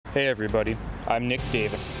Hey everybody, I'm Nick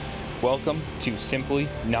Davis. Welcome to Simply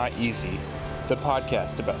Not Easy, the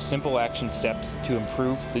podcast about simple action steps to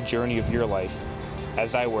improve the journey of your life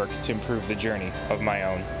as I work to improve the journey of my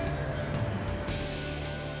own.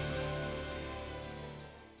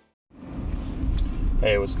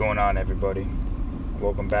 Hey, what's going on everybody?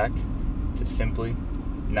 Welcome back to Simply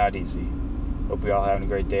Not Easy. Hope you all having a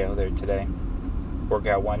great day out there today.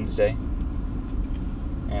 Workout Wednesday.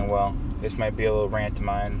 And well, this might be a little rant of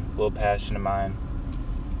mine, a little passion of mine.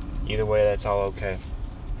 Either way, that's all okay.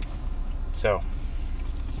 So,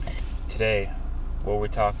 today, what we're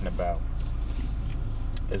talking about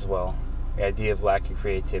is, well, the idea of lack of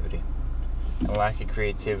creativity. And lack of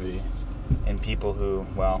creativity in people who,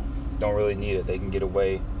 well, don't really need it. They can get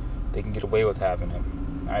away with having it.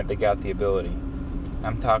 Alright, they got the ability.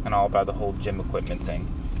 I'm talking all about the whole gym equipment thing.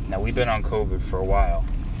 Now, we've been on COVID for a while.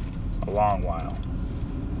 A long while.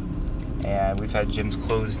 And we've had gyms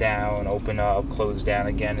close down, open up, close down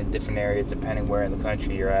again in different areas depending where in the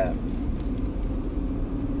country you're at.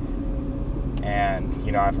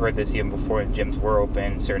 And, I've heard this even before gyms were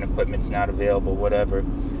open, certain equipment's not available, whatever.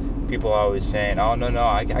 People are always saying, oh, no,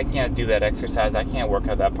 I can't do that exercise. I can't work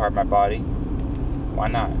out that part of my body. Why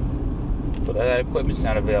not? But that equipment's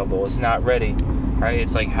not available. It's not ready, right?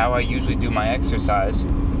 It's like how I usually do my exercise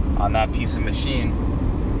on that piece of machine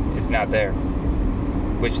is not there.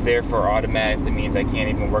 Which therefore automatically means I can't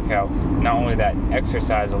even work out not only that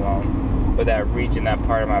exercise alone, but that region, that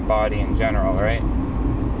part of my body in general, right?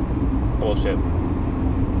 Bullshit.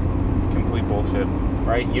 Complete bullshit,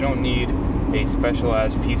 right? You don't need a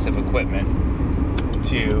specialized piece of equipment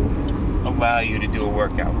to allow you to do a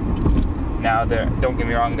workout. Now, don't get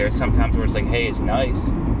me wrong, there's sometimes where it's like, hey, it's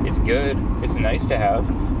nice, it's good, it's nice to have.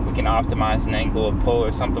 We can optimize an angle of pull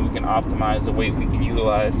or something, we can optimize the weight we can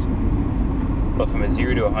utilize. But from a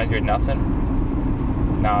 0 to 100,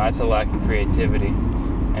 nothing? No, that's a lack of creativity.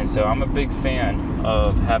 And so I'm a big fan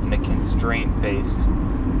of having a constraint-based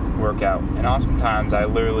workout. And oftentimes I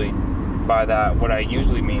literally, by that, what I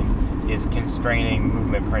usually mean is constraining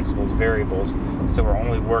movement principles, variables, so we're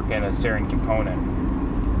only working a certain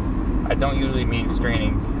component. I don't usually mean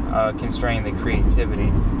constraining the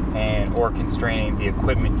creativity or constraining the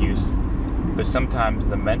equipment use, but sometimes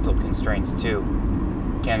the mental constraints too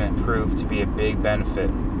can prove to be a big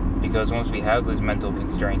benefit, because once we have those mental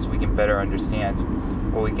constraints, we can better understand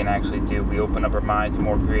what we can actually do. We open up our mind to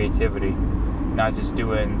more creativity, not just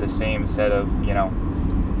doing the same set of,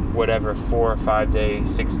 whatever 4 or 5 day,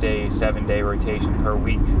 6 day, 7 day rotation per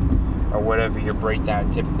week, or whatever your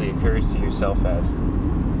breakdown typically occurs to yourself as.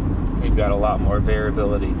 We've got a lot more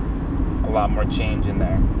variability, a lot more change in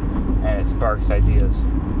there, and it sparks ideas.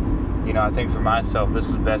 I think for myself, this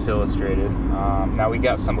was best illustrated. Now, we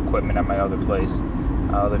got some equipment at my other place,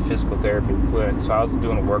 the physical therapy clinic. So I was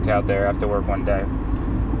doing a workout there after work one day,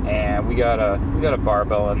 and we got a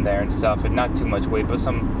barbell in there and stuff, and not too much weight, but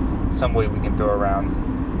some weight we can throw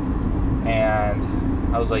around.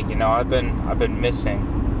 And I was like, I've been missing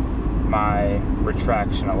my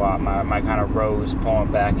retraction a lot, my kind of rows,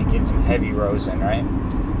 pulling back and getting some heavy rows in, right?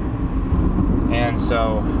 And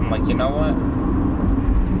so I'm like, you know what?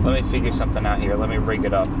 Let me figure something out here. Let me rig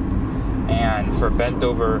it up. And for bent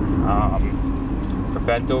over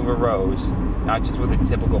rows, not just with a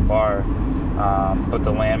typical bar, but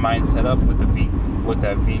the landmine setup with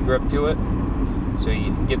that V grip to it. So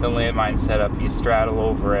you get the landmine set up, you straddle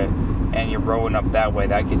over it, and you're rowing up that way.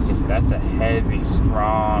 That's a heavy,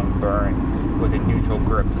 strong burn with a neutral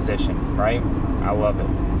grip position, right? I love it.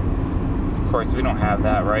 Of course, we don't have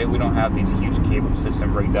that, right? We don't have these huge cable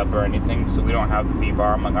system rigged up or anything, so we don't have the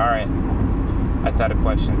V-bar. I'm like, all right, that's out of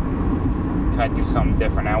question. Can I do something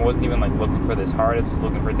different? And I wasn't even looking for this hard. I was just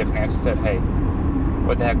looking for a different answer. I said, hey,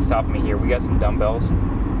 what the heck's stopping me here? We got some dumbbells.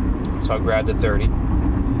 So I grabbed a 30,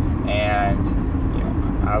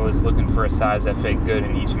 and I was looking for a size that fit good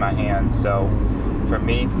in each of my hands. So for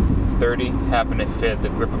me, 30 happened to fit the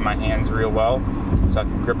grip of my hands real well, so I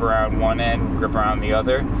could grip around one end, grip around the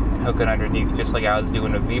other, and hook it underneath, just like I was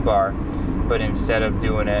doing a V-bar. But instead of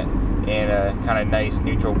doing it in a kind of nice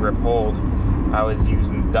neutral grip hold, I was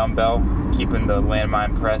using the dumbbell, keeping the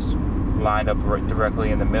landmine press lined up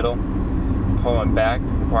directly in the middle, pulling back,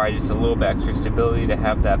 required just a little bit extra stability to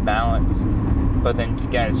have that balance. But then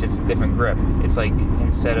again, it's just a different grip. It's like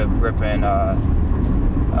instead of gripping that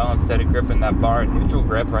bar neutral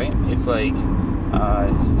grip, right? It's like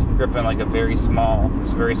gripping like a very small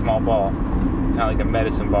ball, kind of like a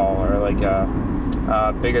medicine ball, or like a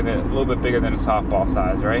little bit bigger than a softball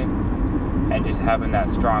size, right? And just having that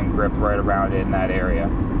strong grip right around it in that area.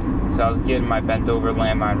 So I was getting my bent over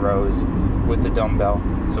landmine rows with the dumbbell.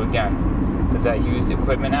 So again, Does that use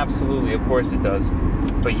equipment? Absolutely, of course it does.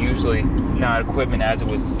 But usually not equipment as it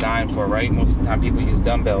was designed for, right? Most of the time people use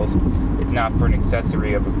dumbbells. It's not for an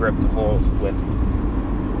accessory of a grip to hold with.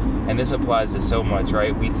 And this applies to so much,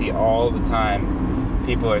 right? We see all the time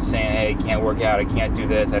people are saying, hey, I can't work out, I can't do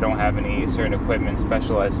this, I don't have any certain equipment,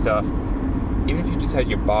 specialized stuff. Even if you just had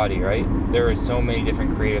your body, right? There are so many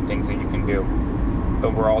different creative things that you can do.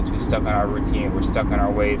 But we're all too stuck on our routine, we're stuck in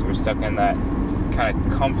our ways, we're stuck in that kind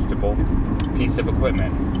of comfortable piece of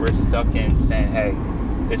equipment. We're stuck in saying, hey,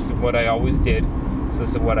 this is what I always did, so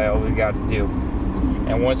this is what I always got to do.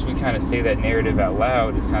 And once we kind of say that narrative out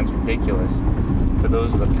loud, it sounds ridiculous. But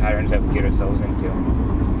those are the patterns that we get ourselves into.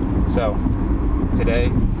 So, today,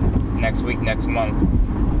 next week, next month,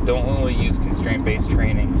 don't only use constraint-based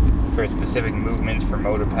training for specific movements, for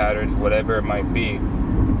motor patterns, whatever it might be,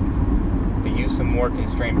 but use some more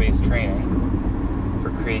constraint-based training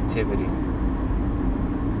for creativity,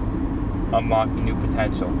 unlocking new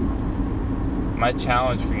potential. My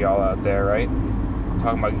challenge for y'all out there, right?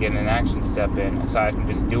 Talking about getting an action step in, aside from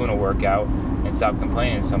just doing a workout and stop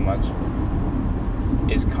complaining so much,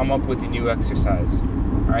 is come up with a new exercise,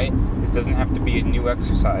 right? This doesn't have to be a new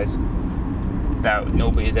exercise that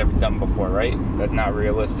nobody has ever done before, right? That's not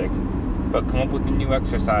realistic. But come up with a new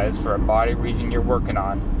exercise for a body region you're working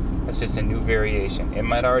on. That's just a new variation. It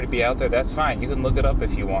might already be out there, that's fine. You can look it up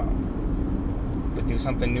if you want. But do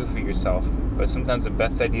something new for yourself. But sometimes the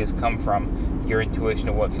best ideas come from your intuition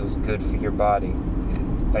of what feels good for your body,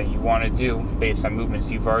 that you want to do based on movements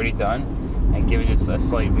you've already done, and give it just a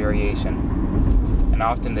slight variation. And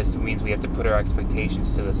often this means we have to put our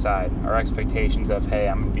expectations to the side. Our expectations of, hey,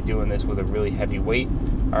 I'm going to be doing this with a really heavy weight.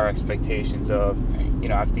 Our expectations of, I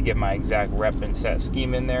have to get my exact rep and set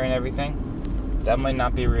scheme in there and everything. That might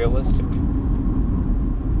not be realistic.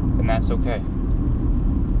 And that's okay.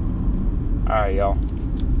 Alright, y'all.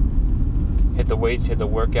 Hit the weights, hit the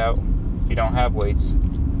workout. If you don't have weights,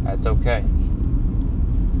 that's okay.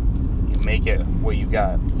 You make it what you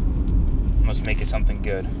got. Let's make it something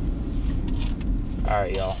good.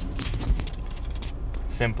 Alright, y'all.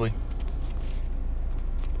 Simply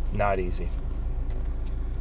not easy.